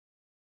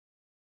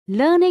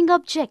Learning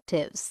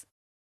objectives.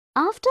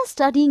 After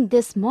studying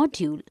this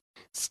module,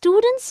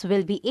 students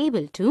will be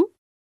able to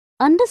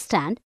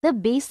understand the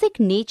basic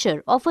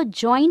nature of a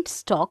joint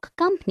stock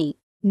company,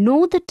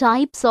 know the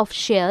types of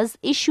shares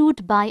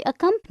issued by a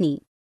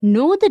company,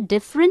 know the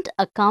different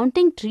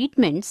accounting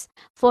treatments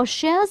for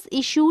shares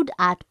issued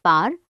at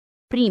par,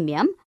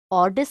 premium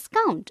or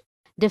discount,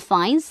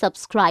 define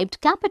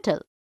subscribed capital,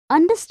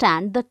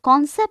 understand the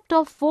concept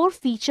of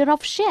forfeiture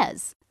of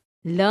shares,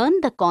 learn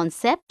the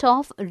concept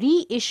of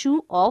reissue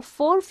of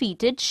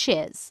forfeited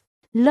shares,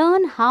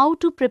 learn how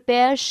to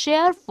prepare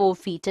share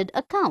forfeited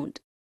account.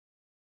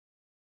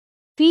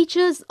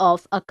 Features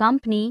of a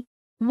company.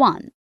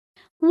 1.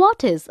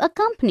 What is a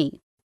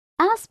company?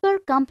 As per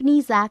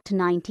Companies Act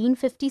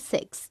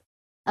 1956,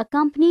 a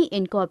company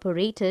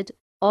incorporated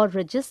or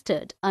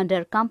registered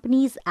under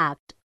Companies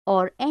Act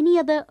or any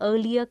other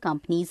earlier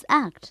Companies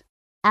Act.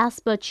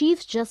 As per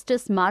Chief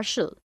Justice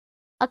Marshall,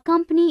 a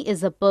company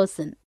is a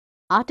person,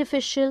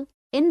 artificial,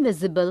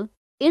 invisible,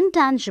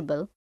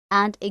 intangible,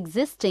 and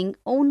existing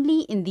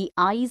only in the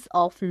eyes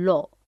of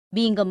law.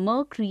 Being a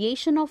mere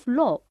creation of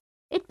law,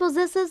 it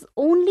possesses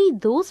only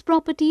those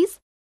properties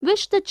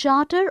which the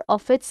charter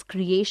of its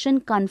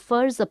creation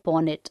confers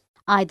upon it,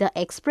 either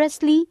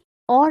expressly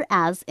or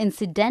as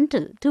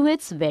incidental to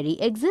its very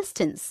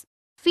existence.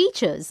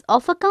 Features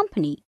of a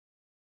company.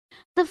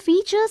 The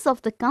features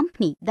of the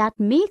company that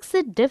makes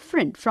it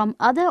different from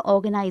other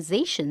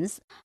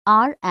organizations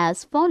are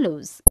as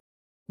follows.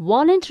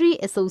 Voluntary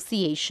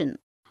association.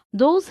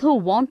 Those who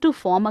want to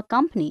form a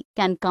company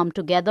can come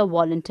together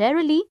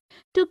voluntarily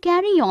to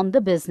carry on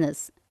the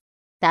business.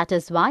 That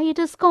is why it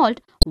is called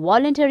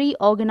voluntary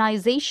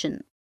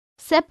organization.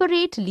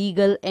 Separate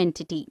legal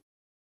entity.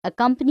 A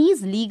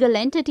company's legal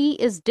entity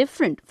is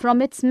different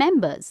from its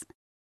members.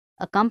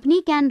 A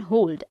company can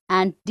hold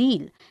and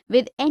deal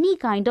with any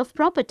kind of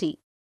property.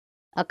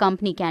 A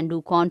company can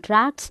do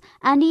contracts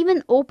and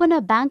even open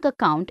a bank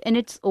account in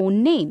its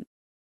own name.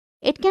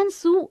 It can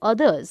sue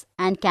others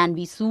and can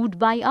be sued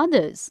by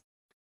others.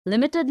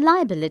 Limited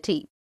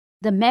liability.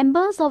 The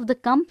members of the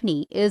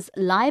company is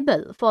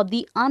liable for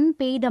the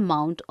unpaid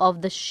amount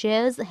of the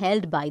shares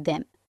held by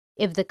them.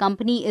 If the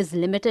company is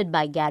limited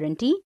by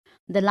guarantee,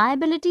 the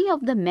liability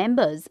of the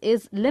members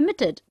is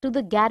limited to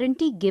the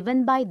guarantee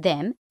given by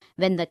them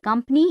when the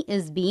company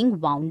is being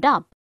wound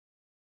up.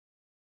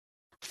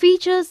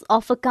 Features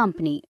of a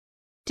company.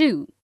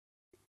 2.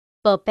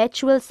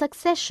 Perpetual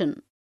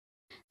succession.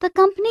 The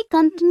company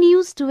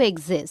continues to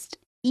exist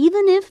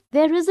even if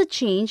there is a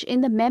change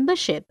in the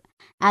membership,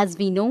 as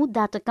we know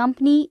that a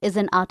company is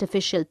an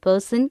artificial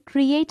person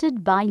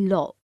created by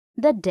law.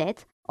 The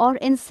death or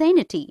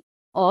insanity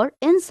or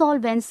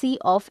insolvency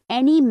of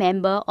any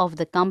member of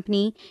the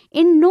company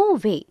in no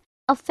way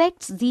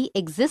affects the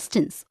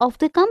existence of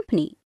the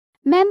company.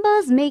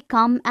 Members may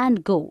come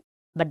and go,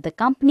 but the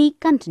company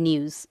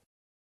continues.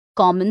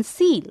 Common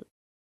seal.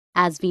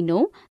 As we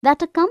know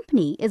that a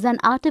company is an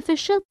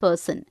artificial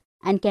person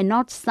and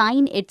cannot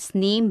sign its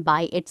name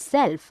by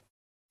itself.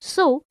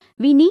 So,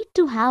 we need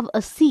to have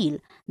a seal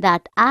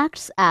that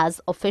acts as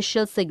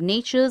official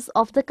signatures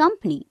of the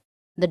company.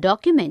 The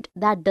document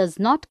that does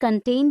not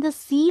contain the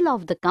seal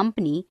of the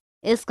company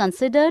is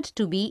considered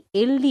to be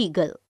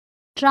illegal.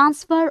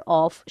 Transfer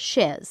of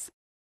shares.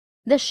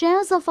 The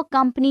shares of a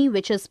company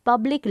which is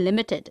public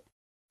limited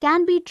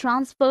can be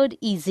transferred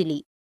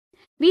easily.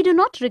 We do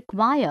not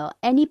require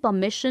any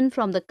permission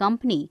from the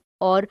company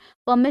or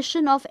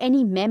permission of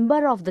any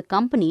member of the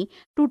company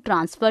to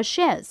transfer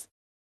shares.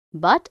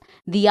 But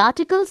the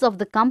articles of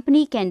the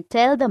company can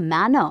tell the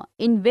manner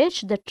in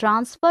which the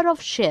transfer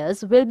of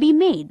shares will be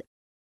made.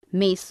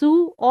 May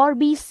sue or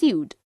be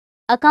sued.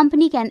 A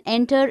company can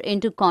enter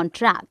into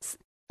contracts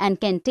and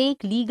can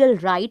take legal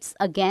rights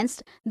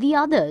against the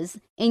others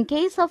in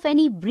case of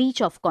any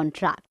breach of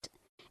contract.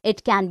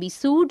 It can be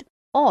sued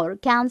or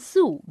can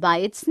sue by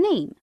its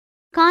name.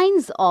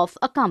 Kinds of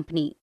a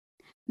company.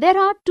 There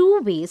are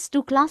two ways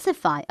to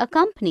classify a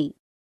company.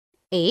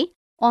 A.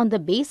 On the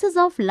basis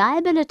of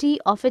liability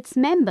of its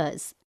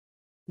members.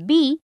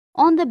 B.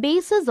 On the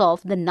basis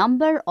of the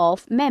number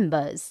of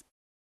members.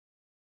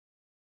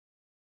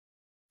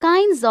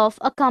 Kinds of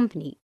a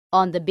company.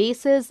 On the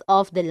basis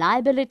of the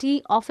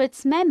liability of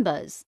its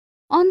members.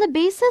 On the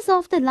basis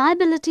of the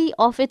liability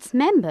of its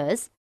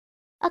members,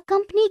 a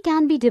company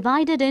can be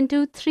divided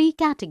into three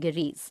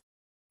categories.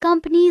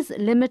 Companies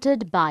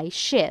limited by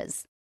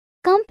shares,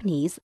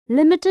 companies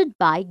limited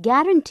by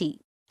guarantee,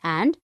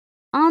 and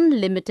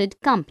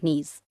unlimited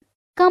companies.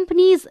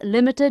 Companies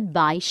limited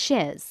by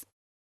shares.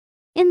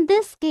 In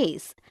this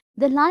case,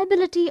 the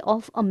liability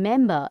of a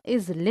member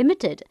is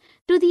limited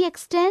to the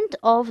extent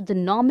of the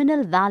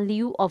nominal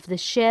value of the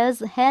shares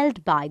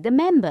held by the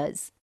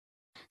members.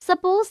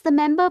 Suppose the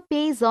member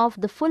pays off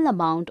the full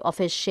amount of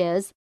his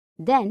shares,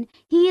 then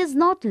he is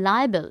not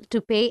liable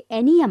to pay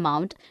any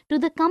amount to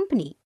the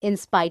company in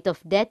spite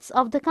of debts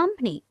of the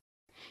company.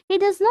 He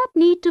does not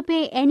need to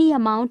pay any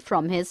amount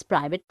from his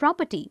private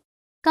property.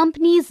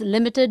 Companies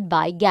limited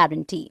by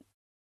guarantee.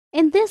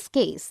 In this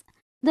case,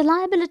 The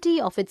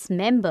liability of its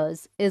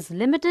members is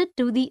limited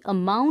to the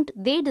amount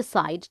they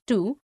decide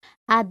to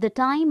at the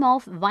time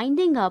of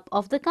winding up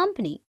of the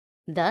company.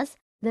 Thus,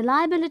 the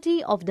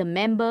liability of the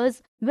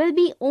members will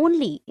be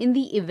only in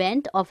the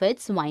event of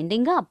its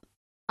winding up.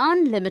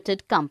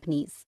 Unlimited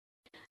companies.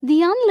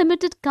 The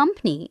unlimited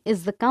company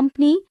is the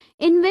company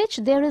in which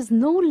there is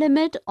no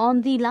limit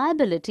on the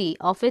liability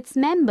of its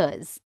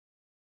members.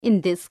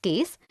 In this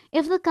case,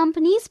 if the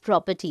company's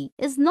property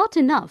is not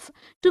enough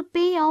to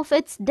pay off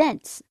its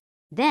debts,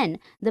 then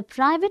the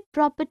private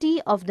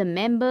property of the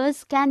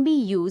members can be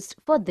used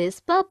for this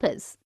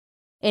purpose.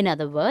 In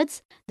other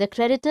words, the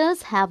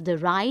creditors have the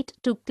right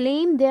to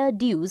claim their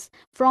dues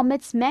from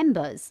its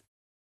members.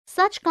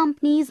 Such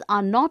companies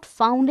are not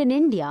found in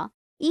India,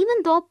 even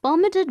though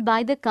permitted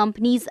by the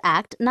Companies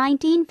Act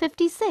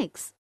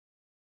 1956.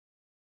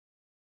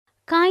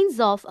 Kinds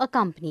of a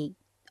company.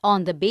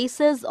 On the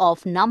basis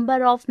of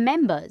number of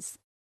members.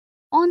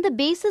 On the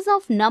basis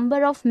of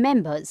number of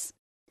members,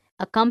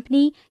 a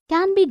company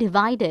can be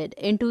divided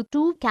into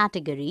two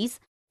categories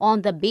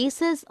on the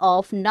basis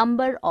of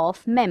number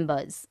of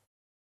members.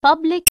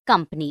 Public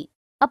company.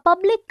 A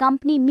public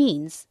company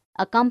means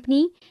a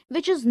company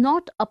which is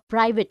not a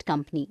private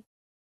company,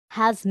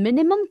 has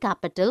minimum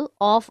capital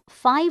of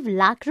 5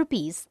 lakh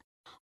rupees.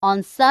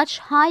 On such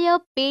higher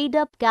paid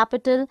up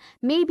capital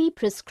may be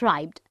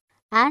prescribed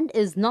and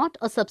is not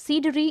a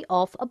subsidiary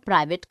of a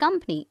private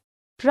company.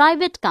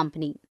 Private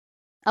company.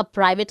 A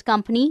private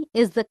company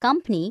is the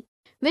company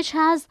which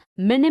has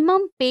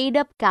minimum paid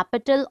up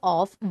capital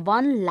of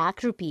 1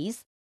 lakh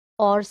rupees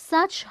or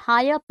such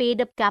higher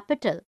paid up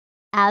capital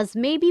as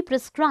may be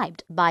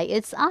prescribed by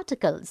its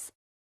articles.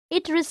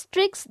 It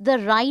restricts the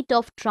right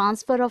of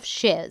transfer of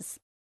shares,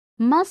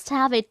 must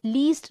have at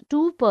least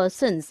 2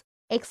 persons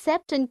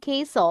except in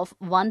case of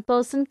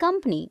 1-person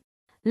company,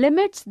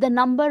 limits the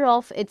number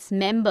of its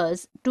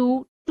members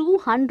to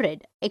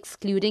 200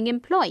 excluding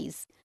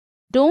employees.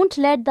 Don't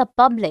let the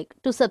public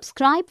to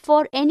subscribe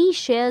for any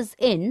shares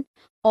in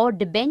or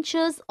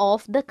debentures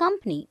of the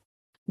company.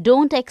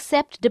 Don't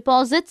accept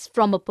deposits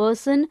from a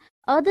person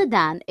other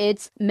than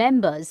its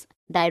members,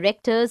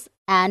 directors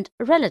and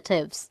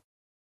relatives.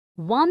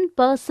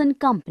 1-person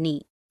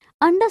company.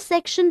 Under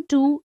Section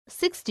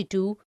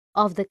 262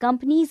 of the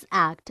Companies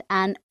Act,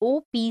 an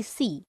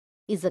OPC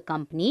is a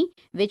company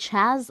which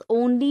has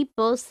only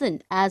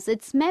person as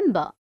its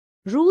member.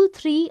 Rule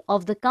 3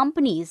 of the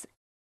Companies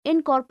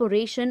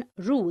Incorporation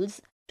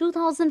Rules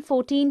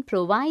 2014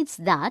 provides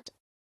that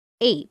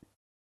A.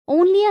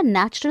 Only a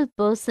natural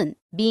person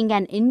being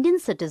an Indian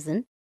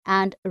citizen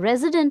and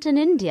resident in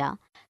India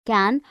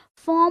can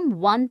form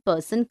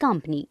 1-person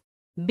company.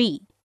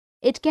 B.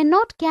 It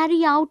cannot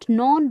carry out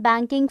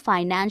non-banking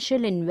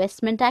financial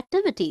investment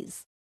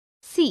activities.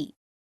 C.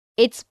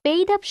 Its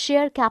paid-up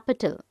share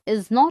capital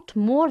is not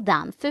more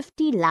than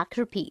 50 lakh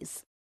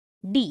rupees.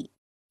 D.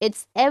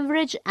 Its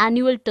average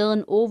annual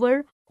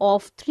turnover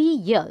of 3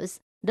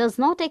 years does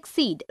not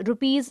exceed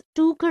rupees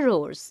 2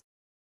 crores.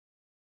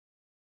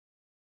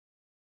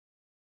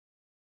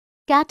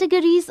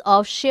 Categories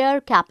of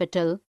share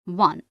capital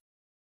 1.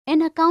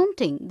 In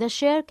accounting, the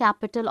share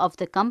capital of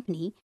the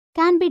company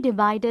can be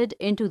divided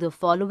into the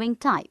following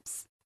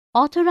types.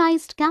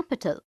 Authorized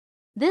capital.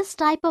 This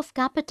type of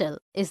capital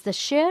is the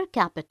share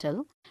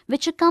capital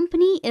which a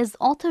company is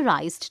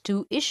authorized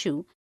to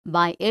issue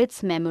by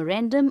its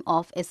Memorandum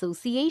of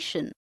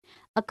Association.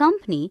 A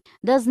company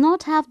does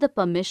not have the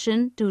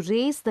permission to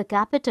raise the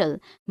capital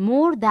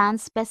more than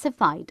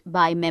specified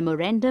by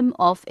Memorandum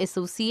of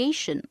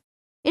Association.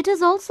 It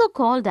is also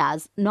called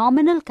as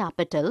nominal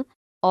capital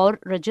or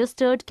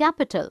registered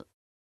capital.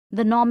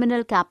 The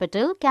nominal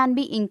capital can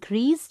be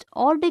increased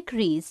or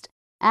decreased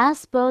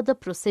as per the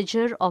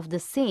procedure of the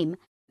same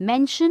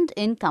mentioned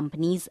in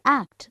Companies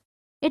Act.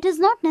 It is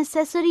not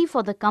necessary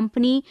for the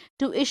company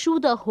to issue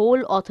the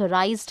whole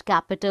authorized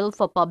capital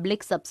for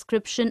public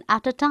subscription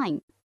at a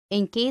time.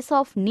 In case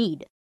of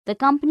need, the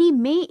company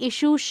may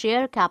issue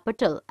share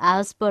capital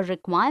as per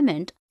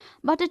requirement,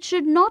 but it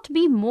should not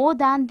be more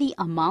than the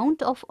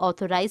amount of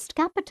authorized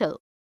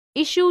capital.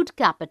 Issued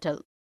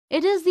capital.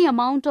 It is the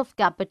amount of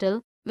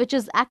capital which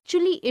is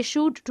actually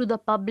issued to the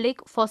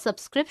public for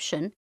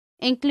subscription,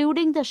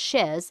 including the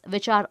shares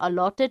which are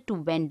allotted to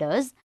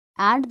vendors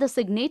and the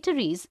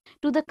signatories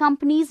to the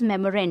company's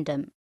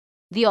memorandum.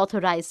 The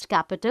authorized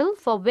capital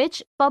for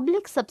which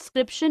public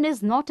subscription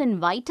is not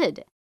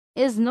invited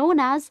is known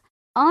as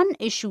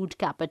unissued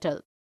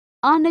capital.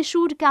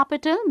 Unissued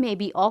capital may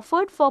be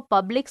offered for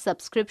public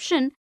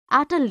subscription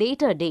at a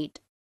later date.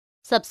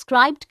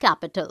 Subscribed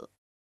capital.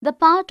 The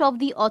part of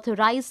the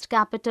authorized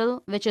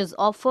capital which is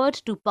offered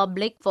to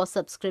public for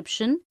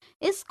subscription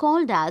is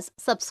called as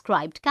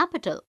subscribed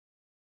capital.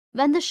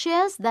 When the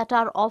shares that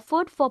are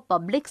offered for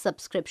public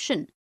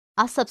subscription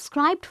are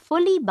subscribed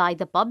fully by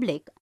the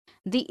public,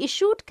 the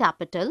issued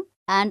capital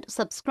and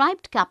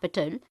subscribed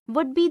capital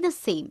would be the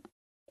same.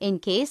 In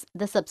case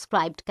the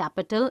subscribed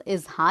capital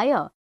is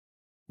higher,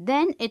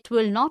 then it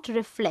will not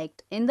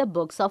reflect in the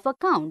books of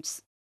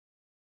accounts.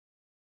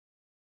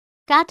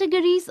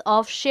 Categories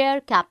of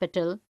share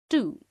capital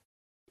 2.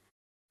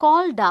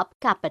 called up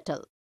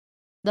capital.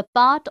 The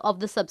part of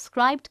the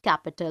subscribed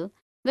capital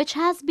which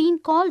has been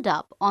called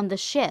up on the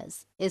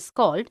shares is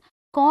called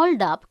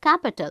called up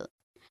capital.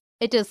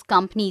 It is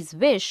company's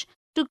wish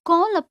to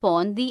call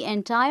upon the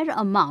entire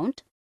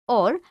amount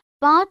or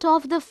part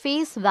of the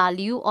face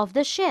value of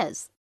the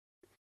shares.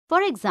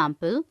 For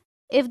example,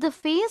 if the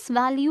face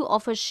value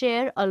of a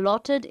share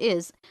allotted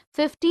is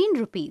 15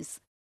 rupees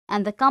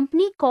and the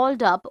company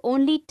called up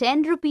only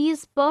 10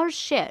 rupees per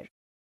share,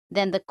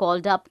 then the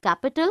called up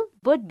capital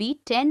would be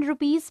 10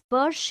 rupees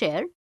per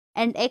share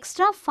and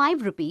extra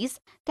 5 rupees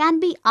can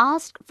be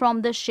asked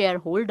from the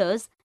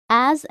shareholders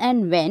as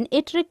and when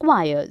it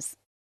requires.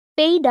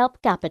 Paid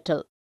up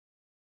capital.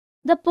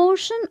 The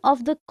portion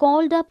of the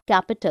called up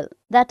capital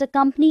that a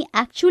company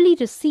actually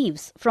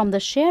receives from the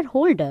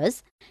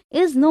shareholders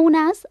is known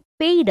as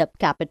paid up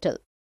capital.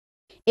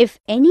 If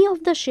any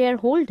of the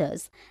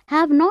shareholders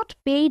have not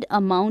paid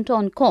amount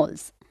on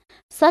calls,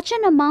 such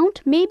an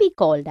amount may be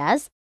called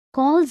as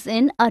calls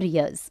in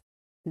arrears.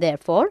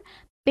 Therefore,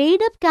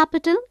 paid up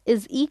capital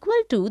is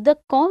equal to the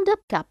called up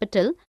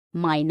capital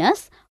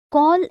minus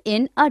call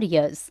in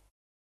arrears.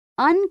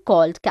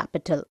 Uncalled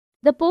capital.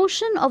 The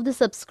portion of the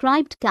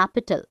subscribed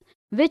capital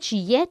which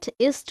yet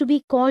is to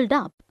be called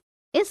up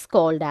is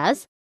called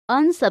as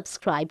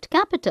unsubscribed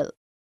capital.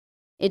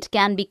 It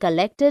can be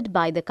collected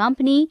by the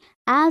company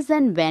as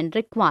and when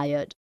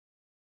required.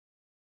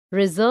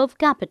 Reserve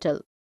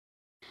capital.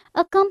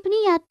 A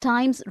company at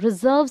times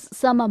reserves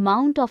some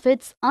amount of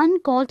its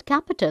uncalled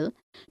capital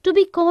to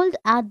be called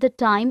at the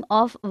time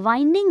of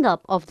winding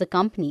up of the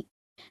company,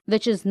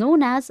 which is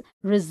known as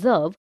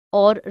reserve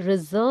or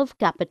reserve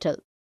capital.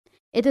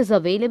 It is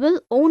available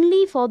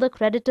only for the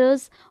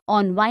creditors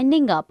on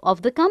winding up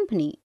of the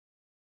company.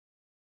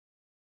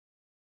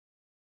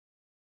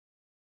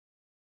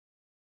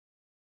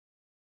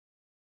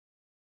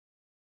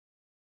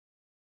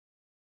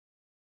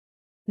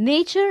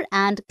 Nature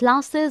and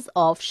classes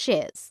of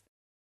shares.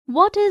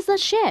 What is a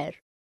share?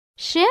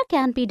 Share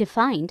can be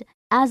defined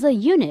as a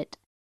unit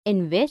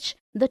in which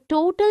the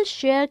total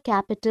share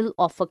capital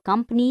of a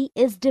company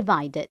is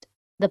divided.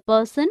 The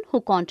person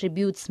who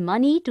contributes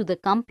money to the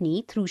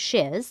company through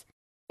shares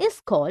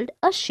is called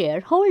a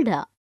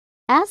shareholder.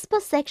 As per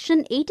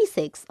Section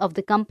 86 of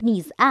the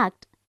Companies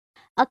Act,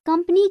 a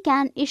company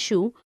can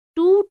issue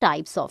two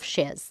types of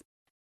shares: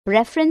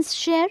 preference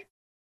share,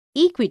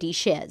 equity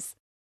shares.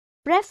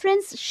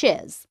 Preference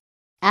shares.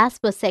 As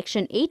per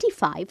Section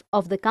 85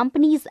 of the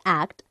Companies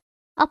Act,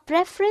 a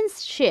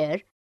preference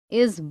share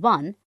is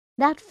one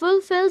that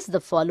fulfills the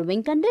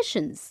following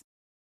conditions.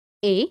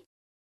 A.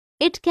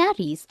 It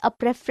carries a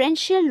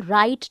preferential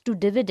right to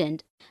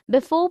dividend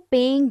before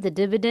paying the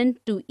dividend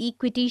to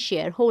equity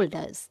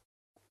shareholders.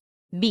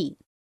 B.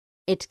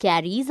 It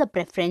carries a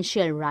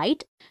preferential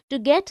right to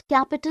get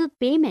capital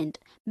payment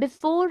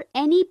before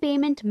any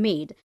payment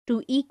made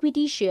to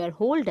equity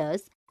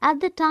shareholders at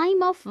the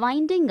time of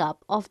winding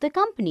up of the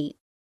company.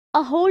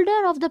 A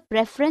holder of the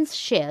preference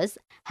shares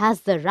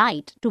has the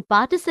right to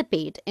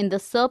participate in the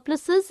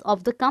surpluses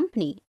of the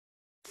company,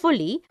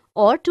 fully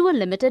or to a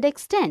limited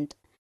extent,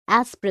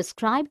 as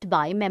prescribed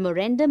by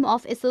Memorandum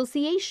of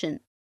Association.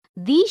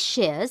 These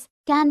shares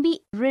can be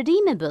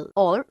redeemable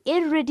or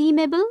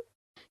irredeemable,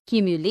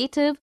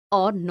 cumulative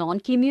or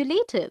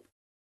non-cumulative,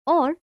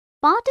 or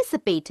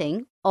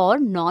participating or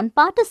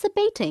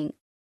non-participating.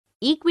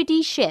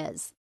 Equity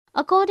shares.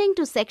 According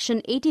to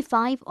Section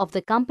 85 of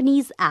the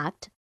Companies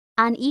Act,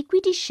 an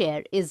equity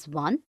share is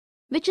one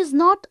which is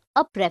not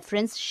a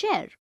preference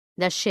share.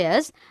 The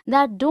shares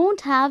that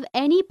don't have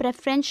any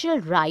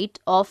preferential right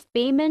of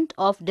payment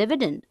of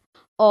dividend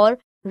or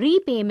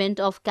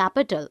repayment of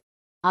capital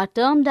are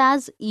termed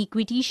as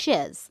equity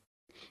shares.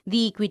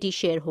 The equity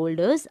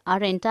shareholders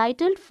are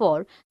entitled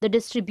for the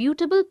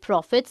distributable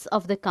profits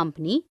of the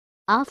company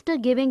after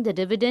giving the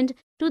dividend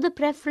to the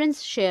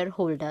preference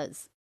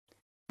shareholders.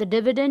 The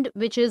dividend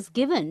which is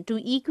given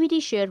to equity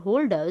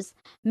shareholders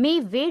may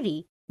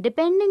vary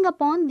depending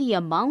upon the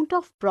amount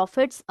of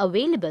profits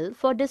available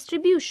for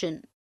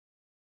distribution.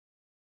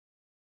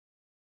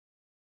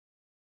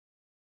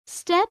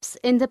 Steps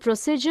in the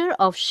procedure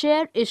of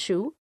share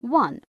issue.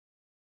 1.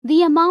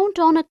 The amount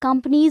on a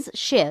company's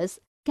shares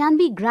can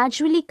be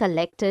gradually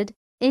collected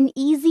in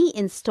easy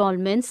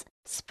installments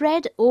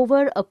spread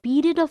over a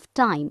period of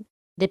time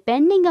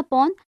depending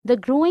upon the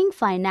growing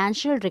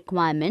financial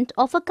requirement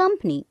of a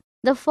company.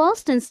 The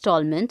first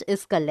installment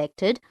is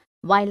collected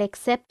while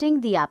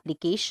accepting the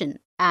application,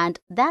 and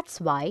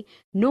that's why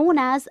known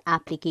as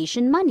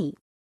application money.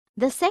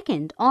 The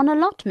second on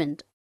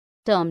allotment,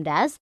 termed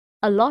as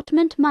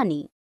allotment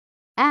money,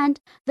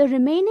 and the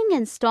remaining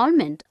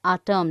installment are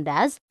termed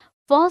as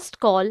first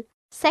call,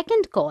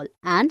 second call,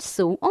 and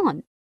so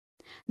on.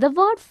 The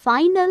word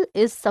final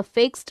is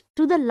suffixed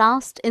to the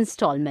last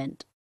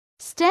installment.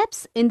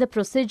 Steps in the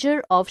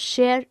procedure of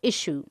share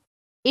issue.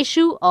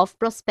 Issue of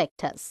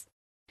prospectus.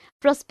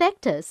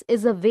 Prospectus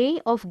is a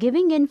way of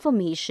giving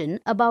information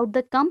about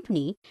the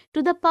company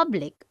to the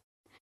public.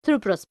 Through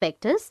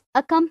prospectus,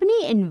 a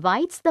company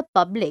invites the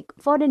public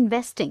for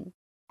investing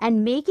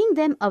and making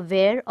them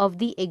aware of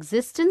the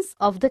existence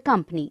of the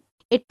company.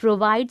 It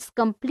provides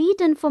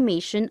complete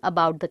information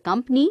about the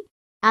company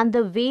and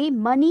the way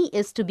money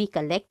is to be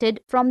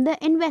collected from the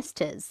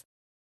investors.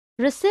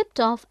 Receipt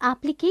of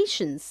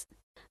applications.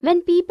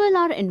 When people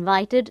are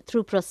invited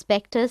through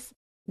prospectus,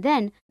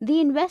 then the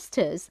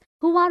investors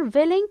who are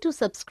willing to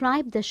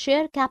subscribe the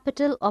share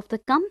capital of the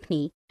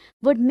company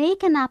would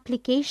make an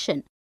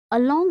application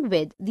along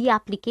with the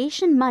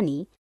application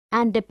money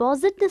and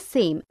deposit the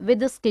same with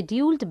the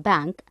scheduled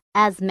bank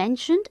as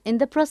mentioned in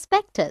the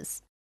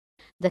prospectus.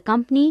 The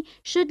company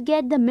should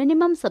get the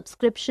minimum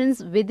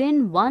subscriptions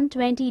within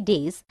 120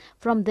 days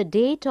from the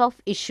date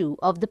of issue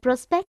of the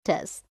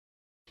prospectus.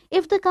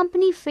 If the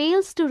company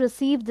fails to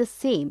receive the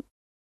same,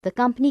 the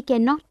company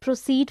cannot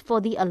proceed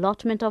for the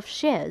allotment of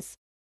shares,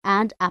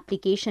 and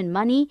application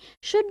money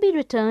should be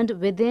returned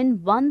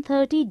within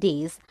 130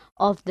 days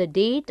of the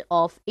date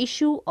of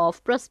issue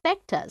of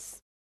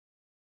prospectus.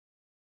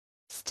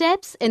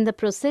 Steps in the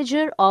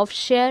procedure of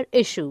share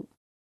issue.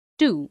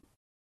 2.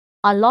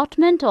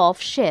 Allotment of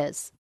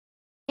shares.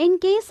 In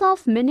case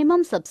of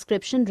minimum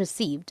subscription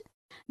received,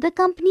 the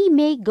company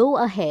may go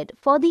ahead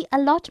for the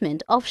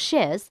allotment of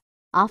shares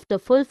after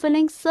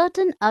fulfilling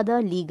certain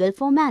other legal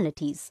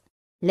formalities.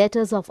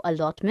 Letters of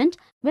allotment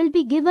will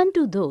be given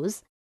to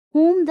those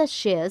whom the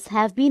shares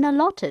have been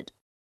allotted,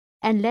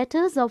 and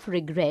letters of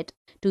regret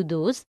to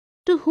those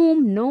to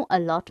whom no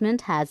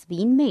allotment has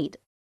been made.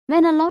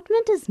 When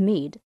allotment is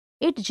made,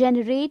 it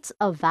generates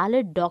a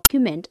valid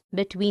document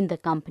between the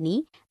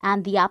company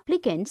and the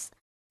applicants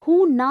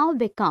who now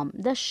become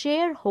the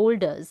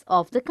shareholders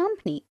of the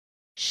company.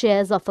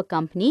 Shares of a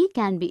company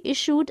can be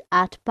issued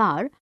at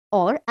par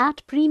or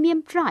at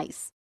premium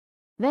price.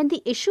 When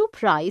the issue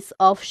price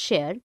of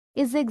share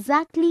is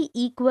exactly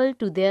equal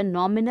to their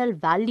nominal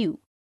value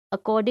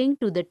according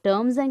to the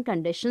terms and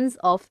conditions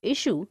of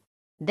issue,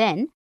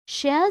 then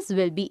shares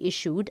will be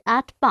issued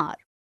at par.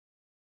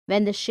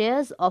 When the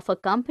shares of a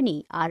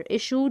company are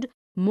issued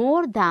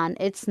more than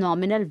its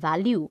nominal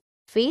value,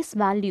 face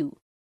value,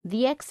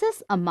 the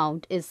excess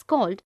amount is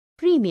called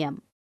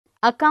premium.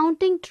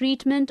 Accounting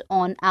treatment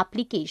on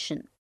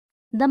application.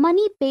 The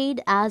money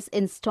paid as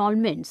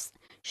installments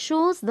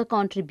shows the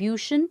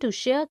contribution to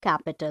share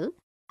capital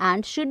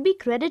and should be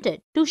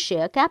credited to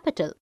share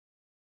capital.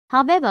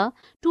 However,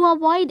 to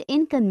avoid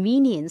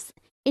inconvenience,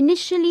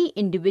 initially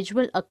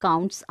individual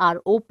accounts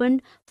are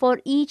opened for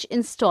each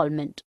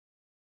installment.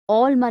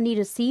 All money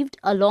received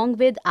along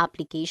with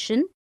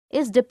application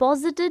is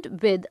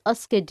deposited with a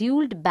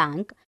scheduled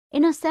bank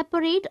in a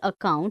separate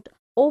account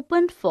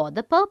opened for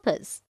the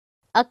purpose.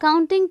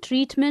 Accounting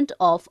treatment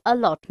of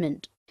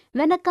allotment.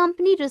 When a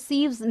company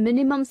receives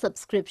minimum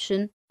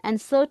subscription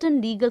and certain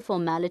legal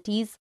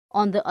formalities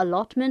on the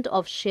allotment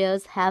of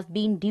shares have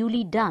been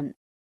duly done,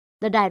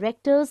 the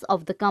directors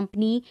of the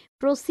company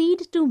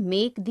proceed to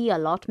make the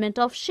allotment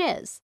of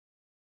shares.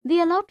 The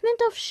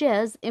allotment of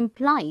shares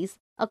implies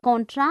a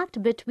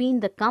contract between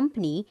the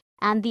company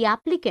and the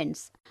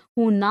applicants,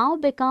 who now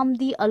become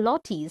the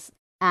allottees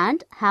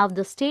and have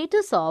the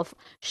status of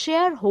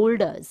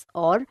shareholders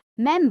or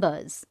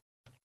members.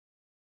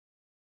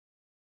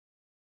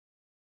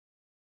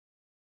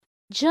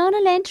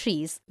 Journal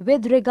entries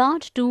with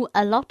regard to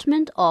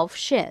allotment of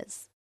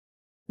shares.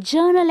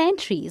 Journal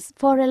entries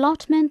for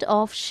allotment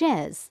of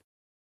shares.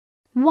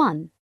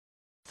 1.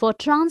 For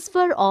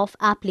transfer of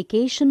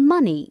application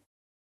money.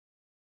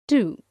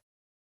 2.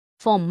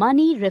 For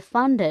money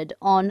refunded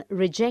on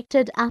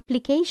rejected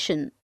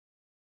application.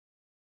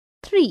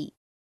 3.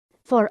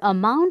 For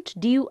amount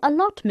due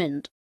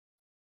allotment.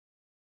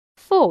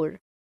 4.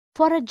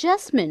 For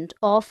adjustment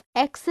of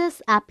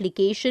excess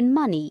application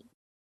money.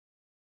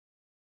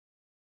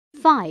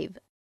 5.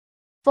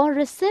 For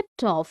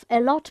receipt of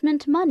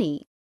allotment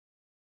money.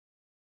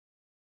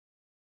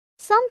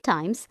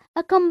 Sometimes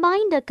a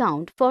combined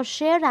account for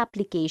share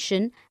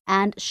application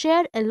and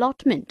share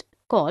allotment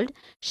called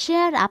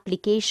share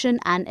application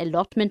and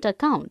allotment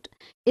account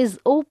is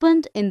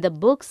opened in the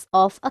books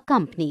of a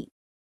company.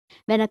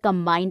 When a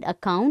combined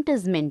account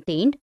is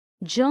maintained,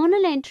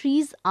 journal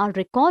entries are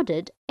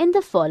recorded in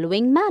the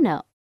following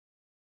manner.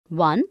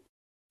 1.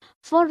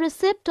 For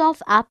receipt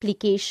of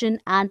application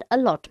and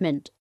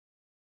allotment.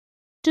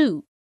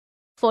 2.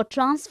 For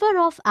transfer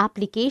of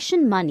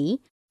application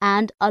money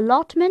and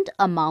allotment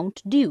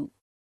amount due.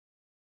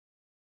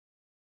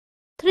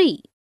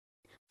 3.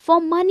 For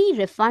money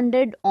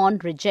refunded on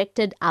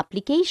rejected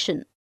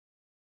application.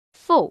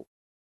 4.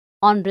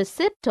 On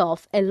receipt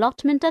of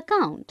allotment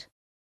account.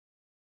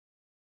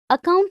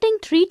 Accounting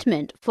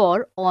treatment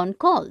for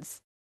on-calls.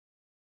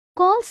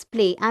 Calls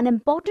play an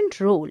important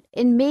role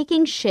in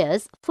making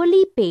shares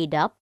fully paid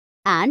up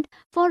and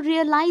for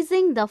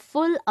realizing the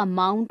full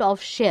amount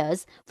of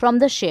shares from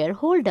the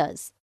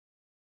shareholders.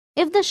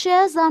 If the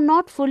shares are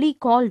not fully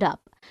called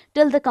up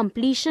till the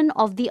completion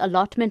of the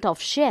allotment of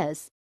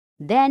shares,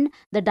 then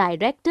the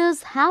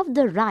directors have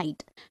the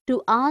right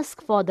to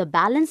ask for the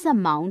balance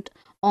amount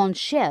on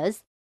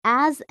shares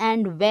as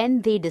and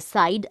when they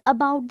decide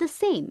about the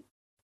same.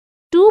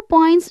 2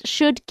 points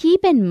should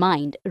keep in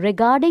mind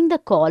regarding the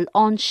call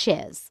on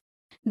shares.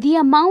 The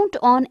amount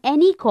on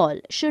any call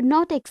should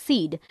not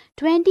exceed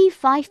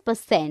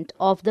 25%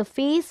 of the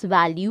face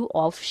value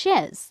of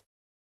shares.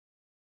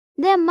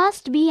 There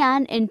must be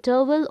an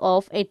interval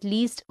of at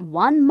least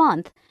 1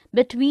 month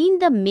between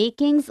the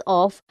makings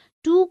of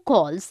 2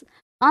 calls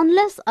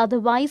unless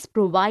otherwise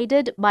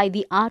provided by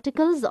the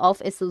Articles of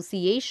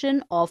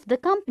Association of the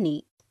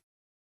company.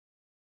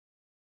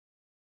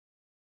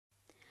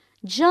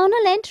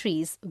 Journal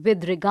entries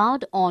with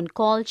regard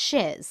on-call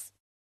shares.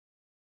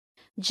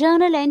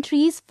 Journal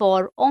entries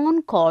for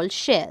on-call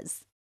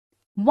shares.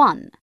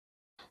 1.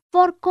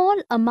 For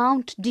call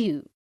amount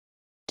due.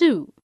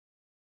 2.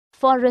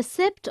 For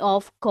receipt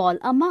of call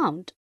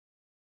amount.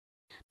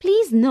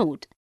 Please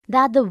note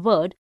that the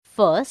word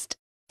first,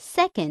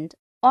 second,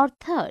 or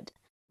third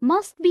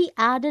must be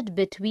added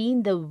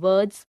between the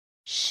words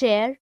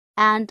share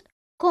and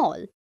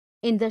call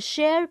in the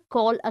share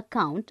call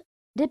account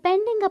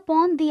depending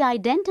upon the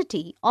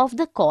identity of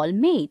the call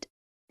made.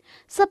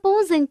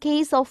 Suppose in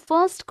case of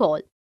first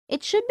call,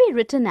 it should be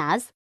written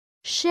as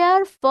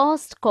share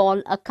first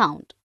call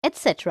account,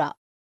 etc.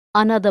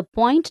 Another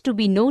point to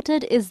be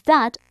noted is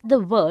that the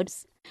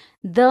words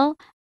the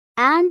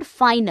and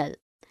final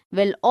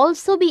will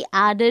also be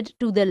added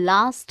to the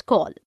last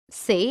call.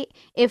 Say,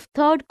 if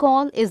third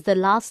call is the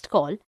last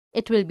call,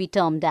 it will be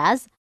termed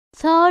as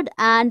third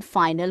and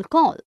final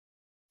call.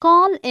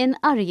 Call in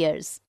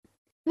arrears.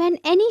 When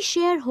any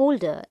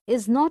shareholder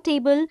is not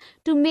able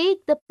to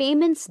make the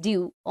payments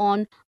due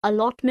on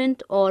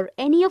allotment or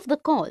any of the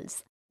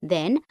calls,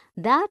 then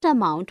that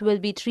amount will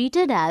be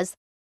treated as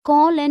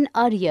call in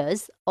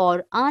arrears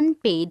or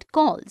unpaid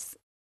calls.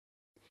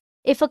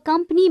 If a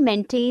company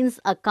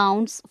maintains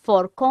accounts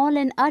for call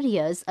in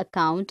arrears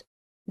account,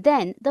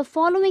 then the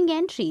following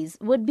entries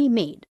would be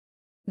made.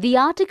 The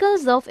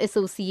Articles of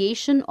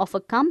Association of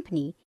a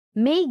company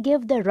may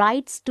give the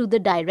rights to the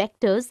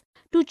directors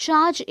to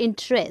charge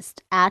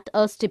interest at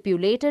a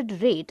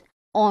stipulated rate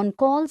on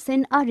calls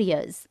in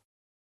arrears.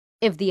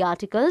 If the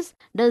articles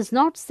does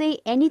not say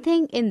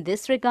anything in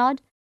this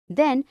regard,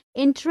 then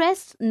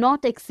interest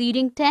not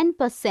exceeding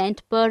 10%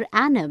 per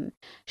annum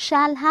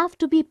shall have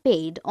to be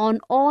paid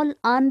on all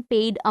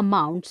unpaid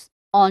amounts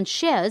on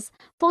shares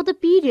for the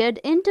period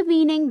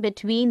intervening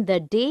between the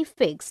day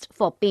fixed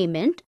for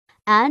payment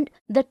and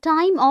the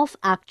time of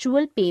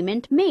actual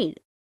payment made.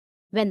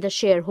 When the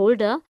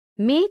shareholder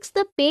makes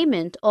the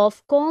payment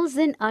of calls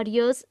in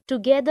arrears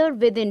together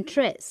with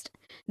interest,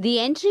 the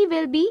entry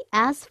will be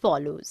as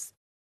follows.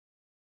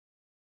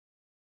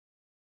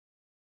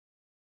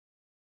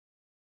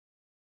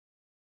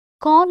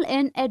 Call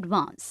in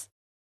advance.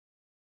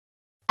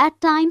 At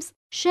times,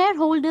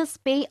 shareholders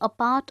pay a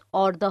part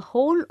or the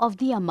whole of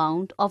the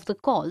amount of the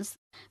calls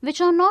which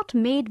are not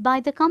made by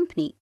the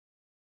company.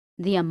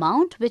 The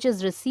amount which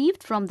is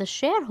received from the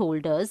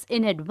shareholders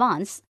in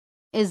advance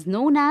is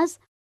known as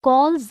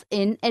calls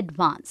in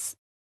advance.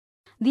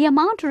 The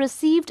amount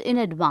received in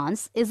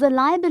advance is a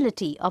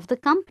liability of the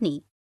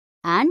company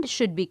and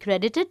should be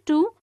credited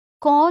to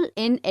call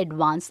in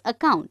advance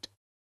account.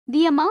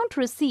 The amount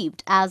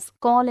received as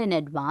call in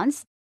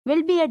advance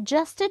will be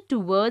adjusted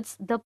towards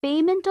the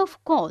payment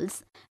of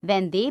calls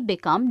when they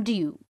become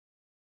due.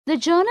 The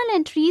journal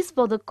entries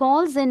for the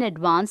calls in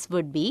advance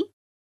would be: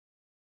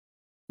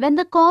 when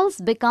the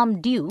calls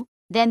become due,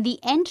 then the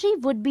entry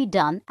would be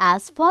done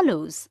as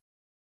follows.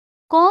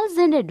 Calls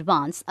in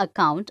advance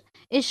account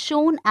is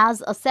shown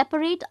as a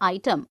separate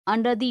item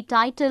under the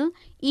title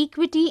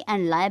Equity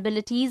and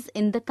Liabilities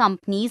in the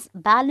company's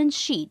balance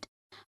sheet,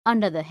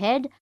 under the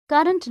head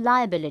Current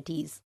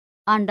Liabilities,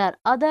 under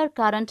Other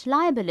Current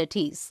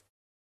Liabilities.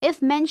 If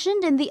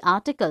mentioned in the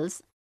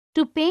articles,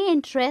 to pay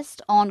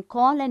interest on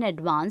call in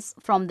advance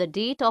from the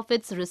date of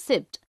its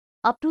receipt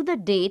up to the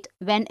date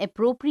when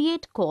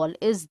appropriate call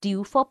is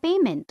due for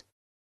payment.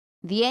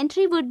 The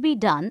entry would be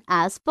done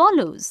as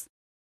follows.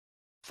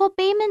 For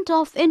payment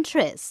of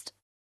interest,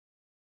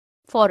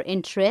 for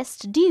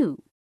interest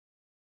due,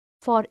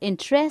 for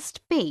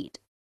interest paid.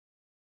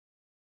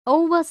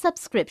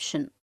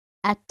 Oversubscription.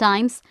 At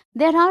times,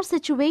 there are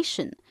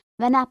situations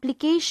when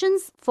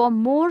applications for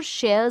more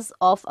shares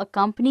of a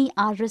company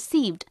are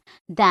received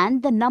than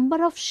the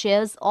number of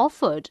shares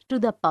offered to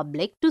the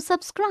public to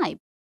subscribe.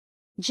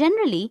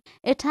 Generally,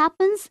 it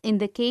happens in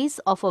the case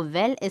of a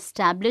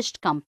well-established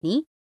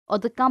company or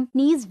the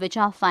companies which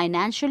are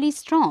financially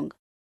strong,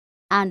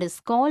 and is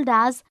called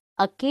as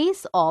a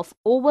case of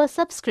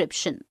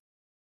oversubscription.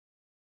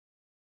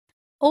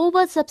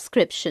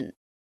 Oversubscription.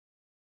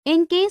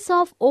 In case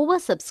of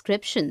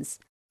oversubscriptions,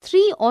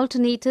 3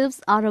 alternatives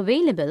are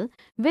available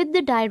with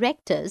the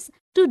directors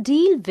to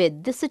deal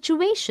with the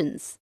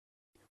situations.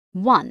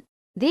 1.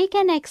 They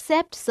can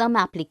accept some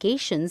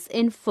applications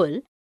in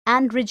full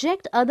and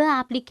reject other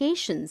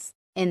applications.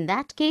 In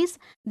that case,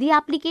 the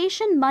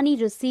application money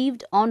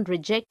received on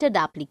rejected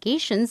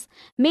applications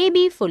may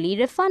be fully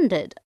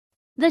refunded.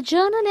 The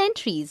journal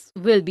entries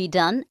will be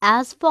done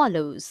as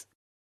follows.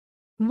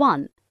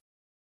 1.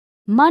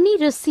 Money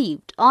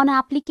received on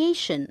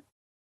application.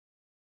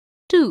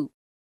 2.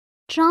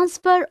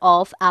 Transfer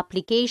of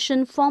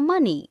application for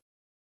money.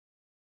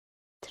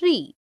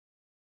 3.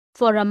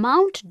 For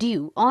amount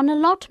due on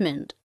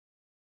allotment.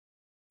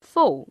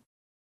 4.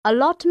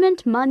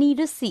 Allotment money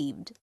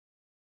received.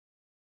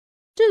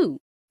 2.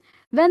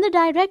 When the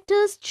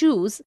directors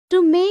choose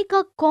to make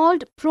a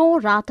called pro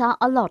rata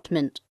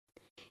allotment.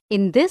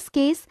 In this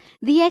case,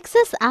 the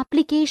excess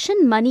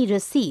application money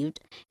received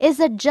is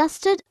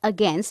adjusted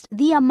against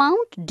the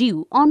amount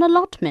due on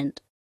allotment.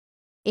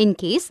 In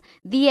case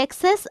the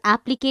excess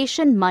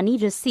application money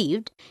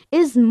received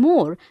is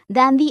more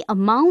than the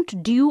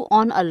amount due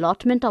on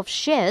allotment of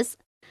shares,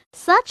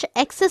 such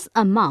excess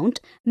amount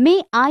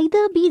may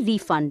either be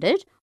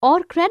refunded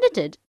or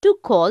credited to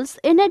calls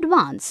in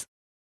advance.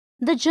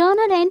 The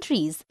journal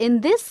entries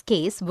in this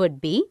case would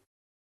be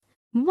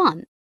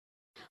 1.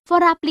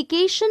 For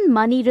application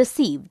money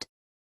received.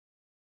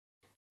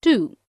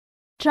 2.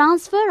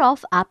 Transfer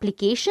of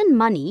application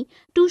money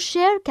to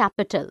share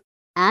capital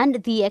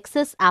and the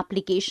excess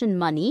application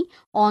money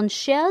on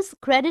shares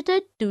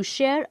credited to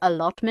share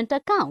allotment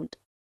account.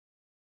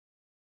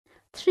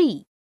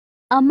 3.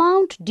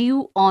 Amount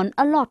due on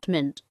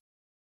allotment.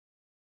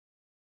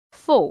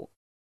 4.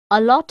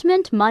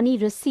 Allotment money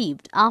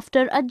received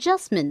after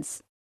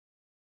adjustments.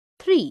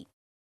 3.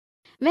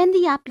 When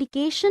the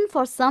application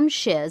for some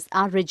shares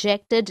are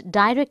rejected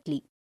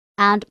directly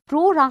and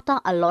pro rata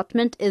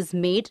allotment is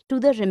made to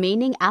the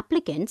remaining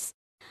applicants,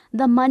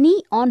 the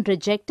money on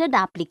rejected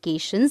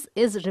applications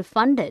is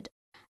refunded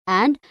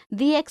and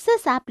the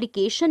excess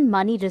application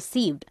money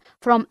received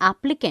from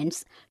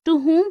applicants to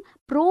whom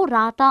pro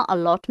rata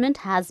allotment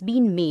has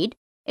been made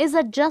is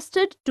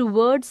adjusted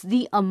towards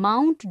the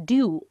amount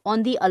due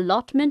on the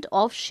allotment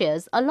of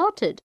shares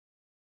allotted.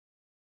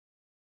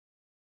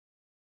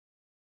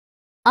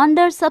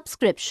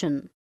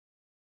 Undersubscription.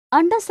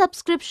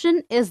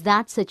 Undersubscription is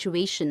that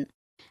situation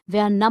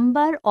where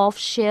number of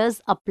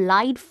shares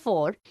applied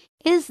for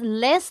is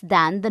less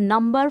than the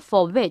number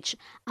for which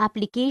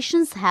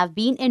applications have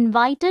been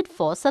invited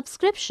for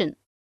subscription.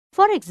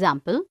 For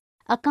example,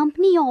 a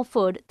company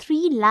offered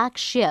 3 lakh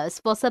shares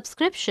for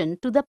subscription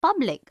to the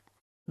public,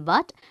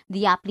 but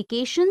the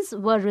applications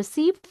were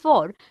received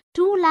for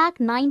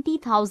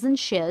 2,90,000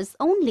 shares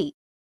only.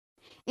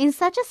 In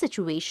such a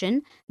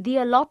situation, the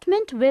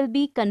allotment will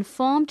be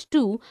confirmed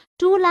to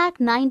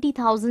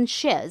 2,90,000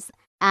 shares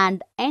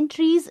and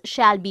entries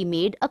shall be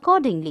made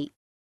accordingly.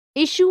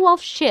 Issue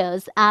of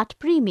shares at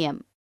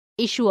premium.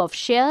 Issue of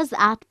shares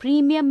at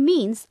premium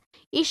means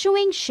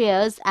issuing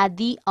shares at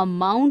the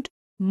amount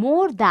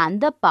more than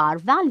the par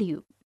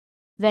value.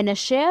 When a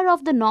share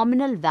of the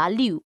nominal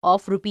value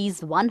of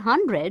rupees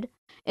 100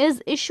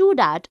 is issued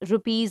at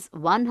rupees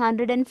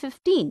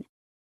 115,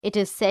 it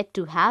is said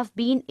to have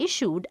been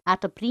issued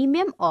at a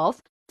premium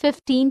of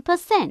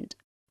 15%.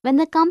 When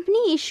the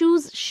company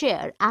issues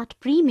share at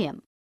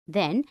premium,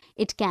 then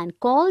it can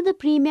call the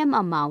premium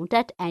amount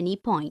at any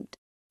point.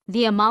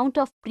 The amount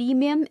of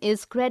premium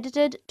is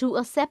credited to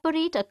a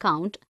separate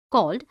account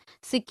called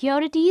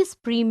Securities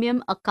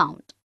Premium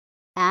Account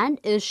and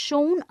is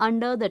shown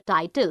under the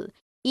title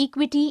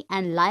Equity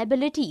and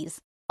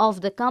Liabilities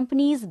of the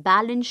company's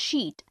balance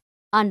sheet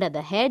under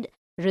the head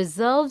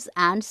Reserves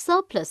and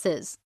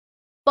Surpluses.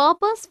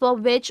 Purpose for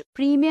which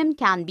premium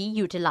can be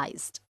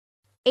utilized.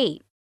 A.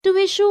 To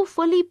issue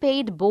fully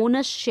paid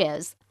bonus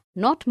shares,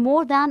 not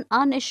more than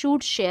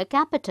unissued share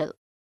capital.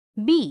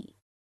 B.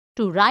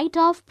 To write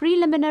off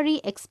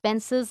preliminary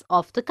expenses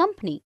of the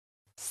company.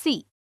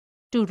 C.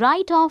 To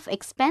write off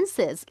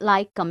expenses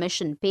like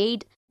commission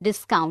paid,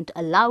 discount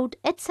allowed,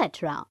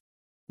 etc.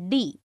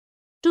 D.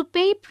 To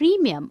pay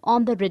premium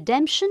on the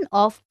redemption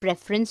of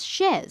preference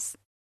shares.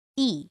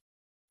 E.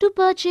 To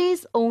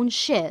purchase own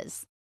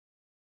shares.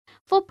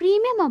 For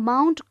premium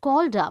amount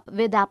called up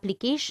with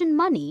application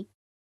money,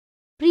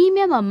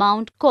 premium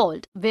amount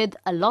called with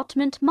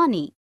allotment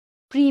money,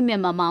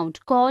 premium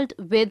amount called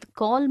with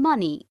call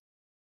money.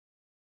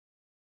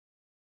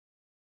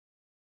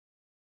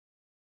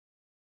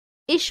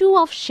 Issue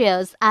of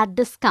shares at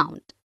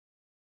discount.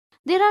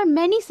 There are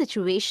many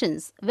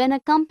situations when a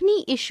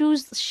company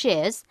issues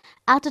shares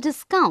at a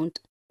discount,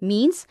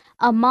 means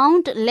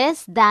amount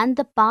less than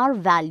the par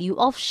value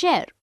of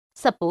share.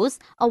 Suppose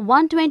a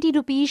 120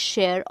 rupees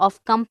share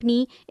of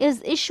company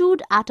is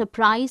issued at a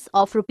price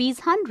of rupees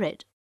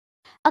 100.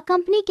 A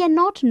company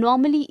cannot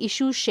normally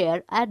issue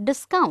share at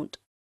discount.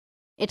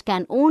 It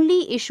can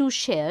only issue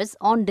shares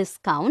on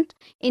discount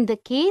in the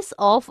case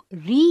of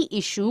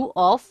reissue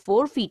of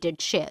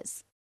forfeited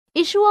shares.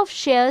 Issue of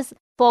shares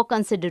for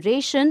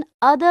consideration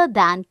other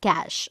than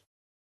cash.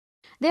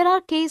 There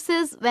are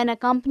cases when a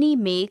company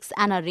makes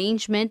an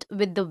arrangement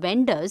with the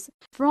vendors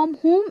from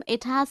whom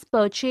it has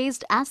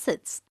purchased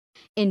assets,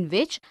 in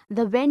which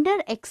the vendor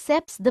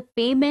accepts the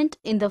payment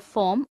in the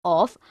form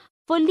of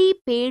fully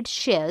paid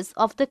shares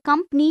of the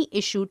company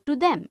issued to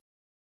them.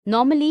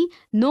 Normally,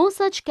 no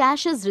such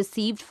cash is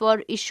received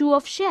for issue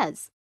of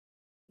shares.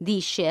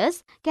 These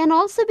shares can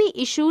also be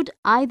issued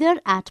either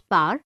at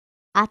par,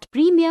 at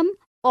premium,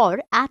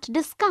 or at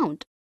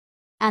discount.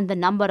 and the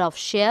number of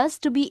shares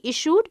to be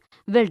issued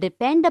will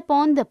depend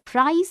upon the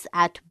price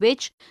at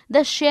which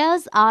the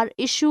shares are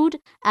issued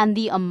and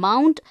the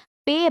amount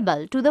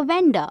payable to the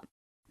vendor.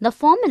 The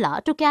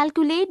formula to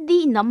calculate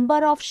the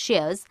number of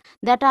shares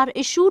that are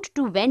issued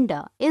to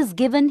vendor is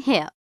given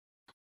here.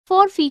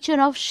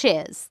 Forfeiture of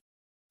shares.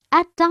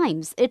 At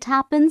times, it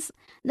happens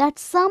that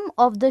some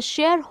of the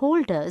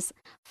shareholders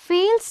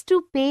fails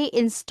to pay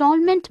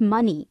installment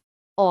money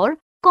or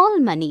call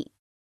money.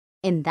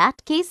 In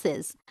that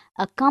cases,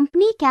 a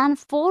company can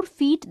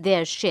forfeit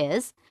their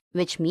shares,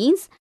 which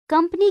means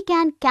company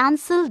can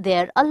cancel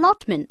their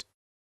allotment.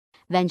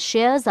 When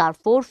shares are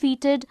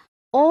forfeited,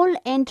 all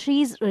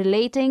entries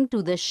relating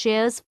to the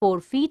shares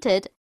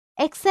forfeited,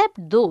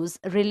 except those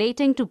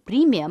relating to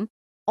premium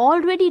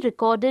already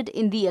recorded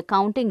in the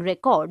accounting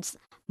records,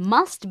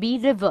 must be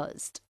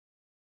reversed.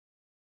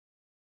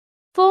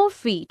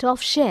 Forfeit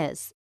of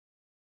shares.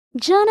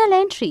 Journal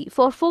entry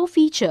for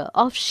forfeiture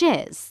of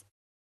shares.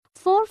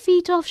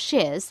 Forfeit of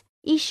shares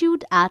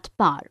issued at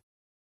par.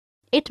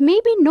 It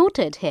may be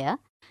noted here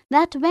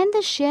that when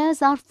the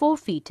shares are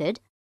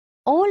forfeited,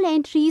 all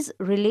entries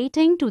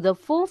relating to the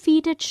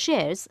forfeited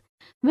shares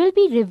will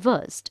be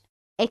reversed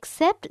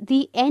except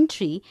the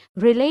entry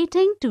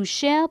relating to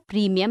share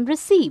premium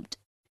received.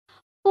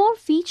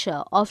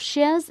 Forfeiture of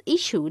shares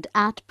issued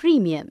at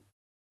premium.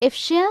 If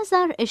shares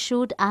are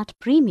issued at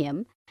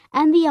premium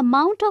and the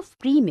amount of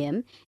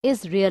premium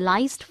is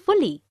realized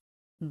fully,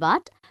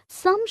 but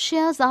some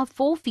shares are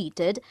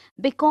forfeited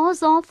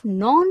because of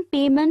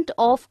non-payment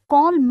of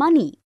call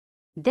money,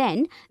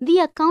 then the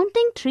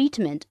accounting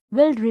treatment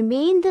will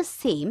remain the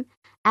same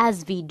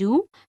as we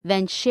do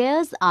when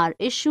shares are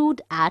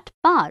issued at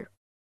par.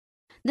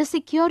 The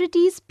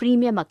securities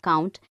premium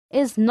account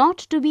is not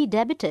to be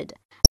debited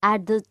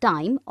at the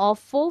time of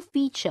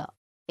forfeiture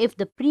if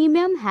the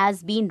premium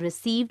has been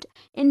received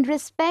in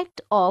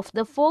respect of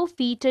the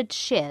forfeited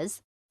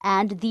shares,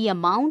 and the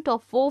amount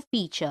of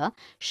forfeiture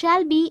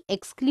shall be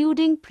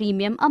excluding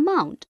premium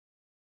amount.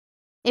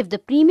 If the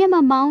premium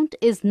amount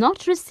is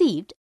not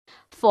received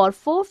for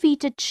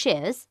forfeited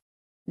shares,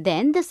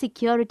 then the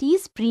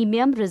securities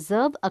premium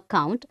reserve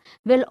account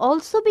will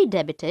also be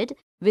debited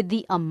with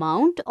the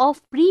amount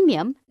of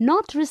premium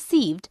not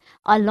received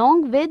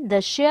along with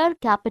the share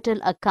capital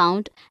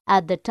account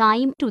at the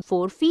time to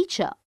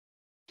forfeiture.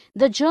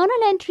 The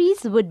journal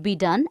entries would be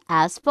done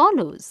as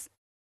follows.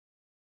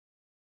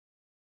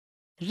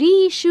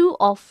 Reissue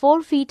of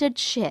forfeited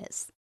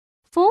shares.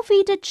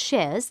 Forfeited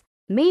shares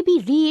may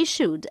be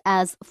reissued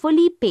as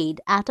fully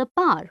paid at a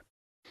par,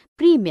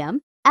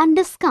 premium and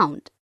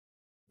discount.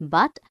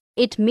 But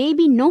it may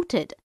be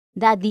noted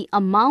that the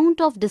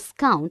amount of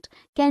discount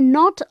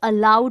cannot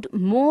allowed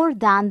more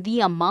than the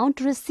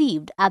amount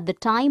received at the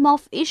time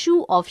of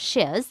issue of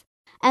shares,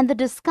 and the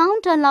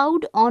discount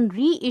allowed on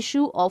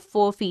reissue of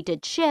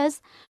forfeited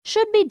shares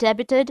should be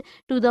debited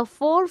to the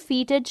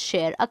forfeited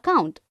share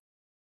account.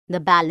 The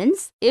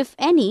balance, if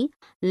any,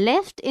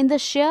 left in the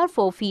share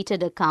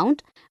forfeited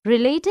account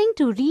relating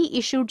to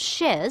reissued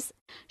shares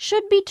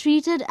should be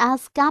treated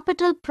as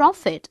capital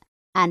profit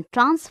and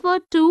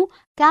transferred to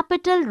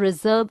capital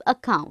reserve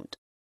account.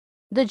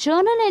 The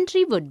journal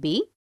entry would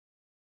be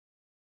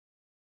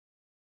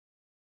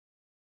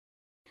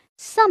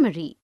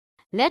Summary.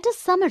 Let us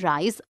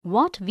summarize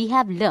what we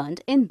have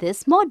learned in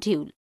this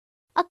module.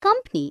 A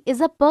company is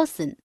a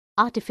person,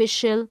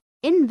 artificial,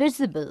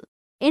 invisible,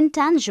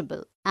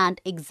 intangible,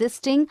 and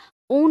existing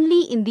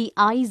only in the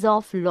eyes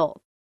of law.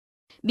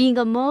 Being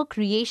a mere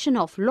creation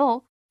of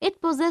law,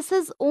 it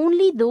possesses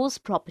only those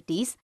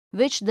properties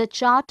which the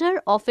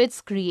charter of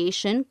its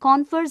creation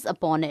confers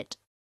upon it,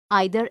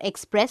 either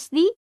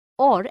expressly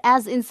or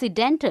as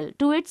incidental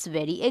to its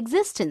very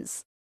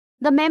existence.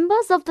 The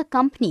members of the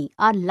company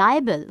are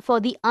liable for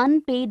the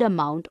unpaid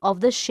amount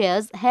of the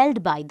shares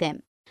held by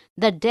them.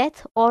 The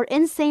death or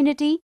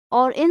insanity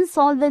or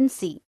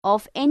insolvency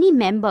of any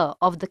member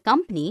of the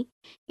company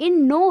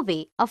in no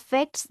way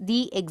affects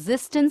the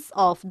existence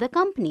of the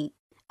company.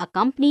 A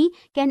company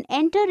can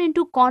enter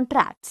into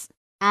contracts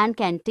and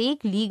can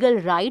take legal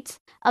rights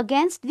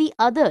against the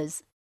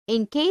others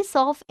in case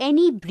of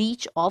any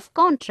breach of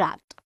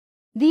contract.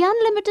 The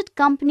unlimited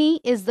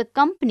company is the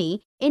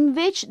company in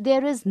which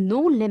there is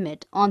no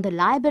limit on the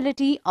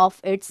liability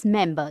of its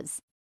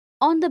members.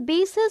 On the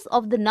basis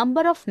of the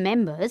number of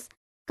members,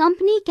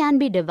 company can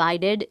be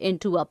divided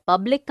into a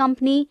public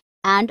company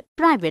and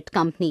private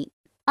company.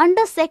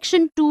 Under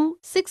Section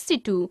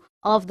 262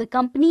 of the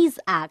Companies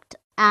Act,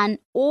 an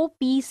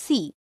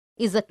OPC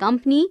is a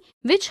company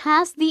which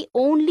has the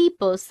only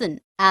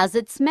person as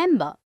its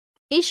member.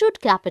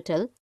 Issued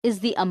capital is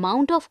the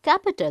amount of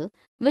capital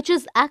which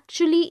is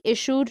actually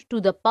issued to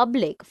the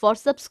public for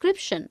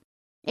subscription,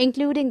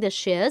 including the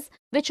shares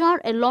which are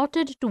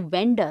allotted to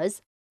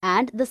vendors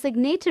and the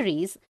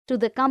signatories to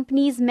the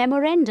company's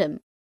memorandum.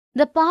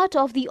 The part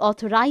of the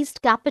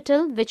authorized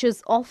capital which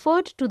is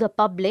offered to the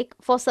public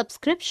for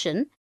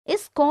subscription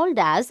is called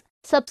as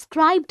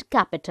subscribed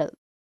capital.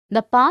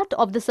 The part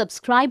of the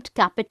subscribed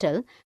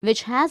capital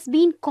which has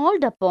been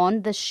called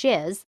upon the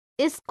shares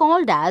is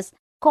called as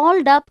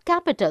Called up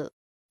capital.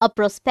 A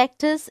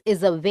prospectus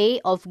is a way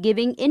of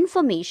giving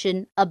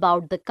information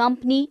about the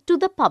company to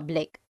the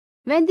public.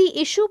 When the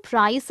issue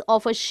price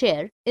of a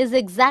share is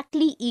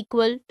exactly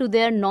equal to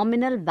their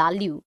nominal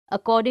value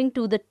according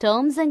to the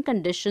terms and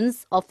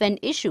conditions of an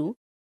issue,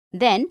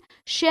 then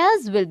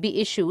shares will be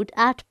issued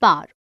at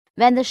par.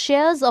 When the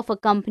shares of a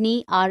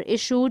company are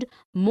issued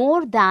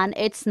more than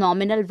its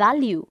nominal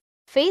value,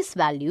 face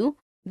value,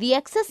 the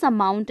excess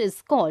amount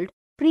is called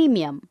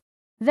premium.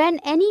 When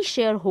any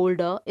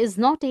shareholder is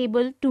not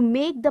able to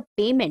make the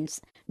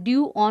payments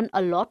due on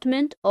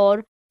allotment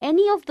or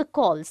any of the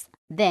calls,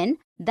 then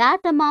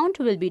that amount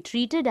will be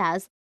treated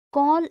as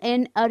call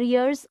in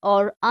arrears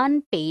or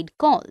unpaid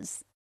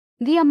calls.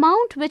 The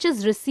amount which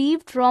is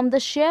received from the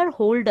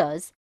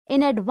shareholders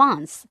in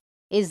advance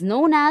is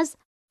known as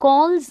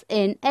calls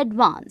in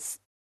advance.